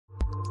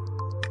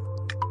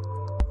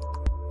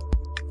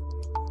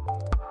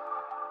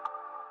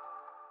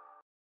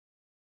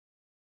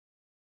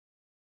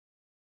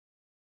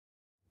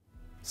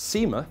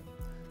CIMA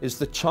is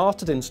the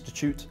Chartered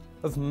Institute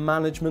of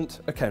Management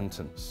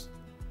Accountants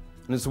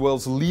and is the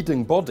world's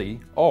leading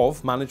body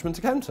of management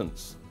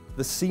accountants.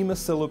 The CIMA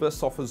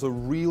syllabus offers a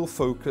real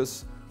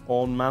focus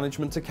on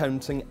management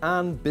accounting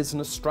and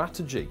business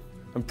strategy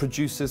and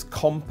produces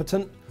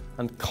competent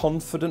and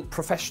confident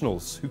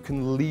professionals who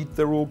can lead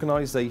their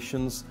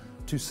organisations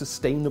to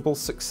sustainable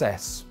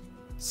success.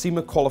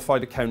 CIMA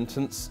qualified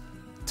accountants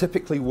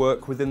typically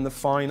work within the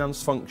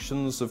finance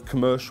functions of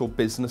commercial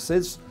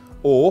businesses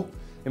or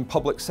in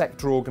public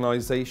sector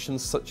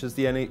organisations such as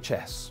the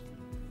NHS.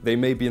 They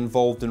may be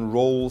involved in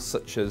roles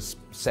such as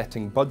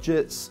setting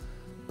budgets,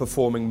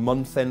 performing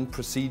month-end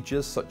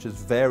procedures such as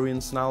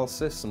variance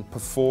analysis and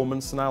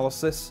performance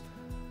analysis,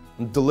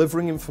 and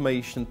delivering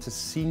information to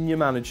senior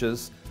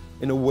managers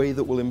in a way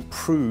that will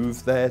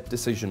improve their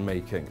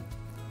decision-making.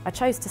 I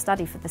chose to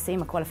study for the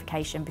CIMA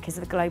qualification because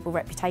of the global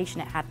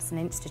reputation it had as an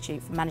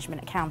institute for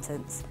management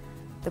accountants.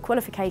 The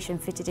qualification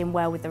fitted in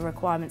well with the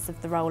requirements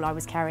of the role I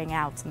was carrying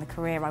out and the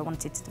career I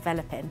wanted to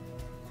develop in.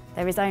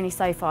 There is only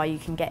so far you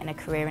can get in a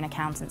career in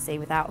accountancy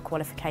without a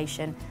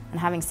qualification, and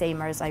having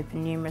CIMA has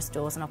opened numerous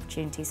doors and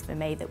opportunities for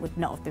me that would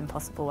not have been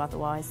possible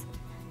otherwise.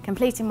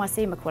 Completing my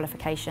CIMA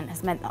qualification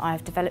has meant that I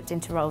have developed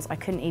into roles I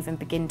couldn't even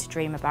begin to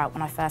dream about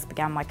when I first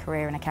began my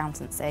career in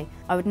accountancy.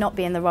 I would not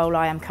be in the role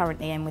I am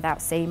currently in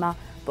without CIMA,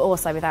 but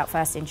also without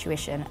First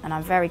Intuition, and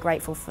I'm very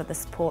grateful for the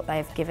support they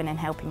have given in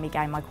helping me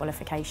gain my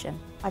qualification.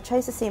 I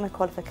chose the CIMA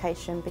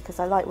qualification because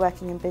I like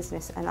working in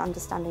business and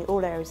understanding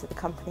all areas of the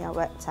company I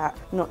worked at,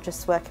 not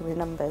just working with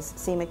numbers.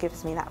 CIMA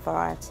gives me that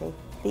variety.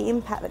 The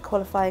impact that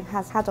qualifying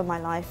has had on my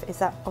life is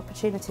that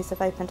opportunities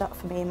have opened up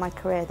for me in my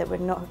career that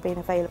would not have been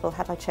available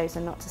had I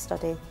chosen not to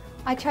study.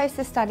 I chose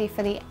to study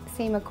for the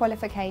CIMA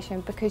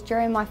qualification because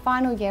during my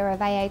final year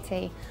of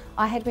AAT,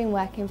 I had been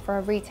working for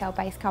a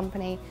retail-based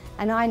company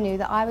and I knew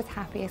that I was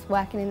happiest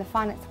working in the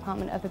finance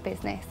department of a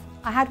business.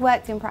 I had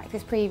worked in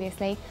practice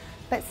previously,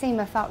 but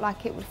CIMA felt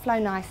like it would flow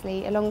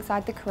nicely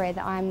alongside the career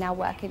that I am now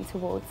working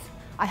towards.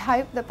 I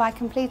hope that by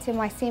completing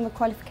my CIMA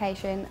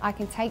qualification, I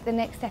can take the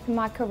next step in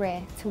my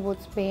career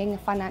towards being a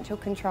financial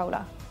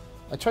controller.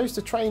 I chose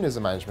to train as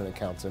a management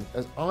accountant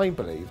as I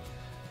believed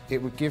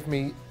it would give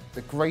me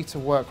the greater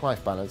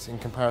work-life balance in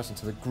comparison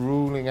to the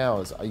gruelling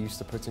hours I used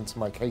to put into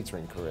my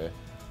catering career.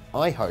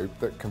 I hope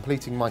that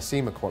completing my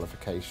CIMA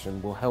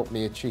qualification will help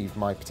me achieve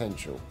my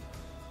potential.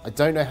 I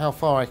don't know how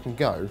far I can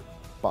go,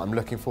 but I'm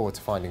looking forward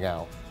to finding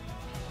out.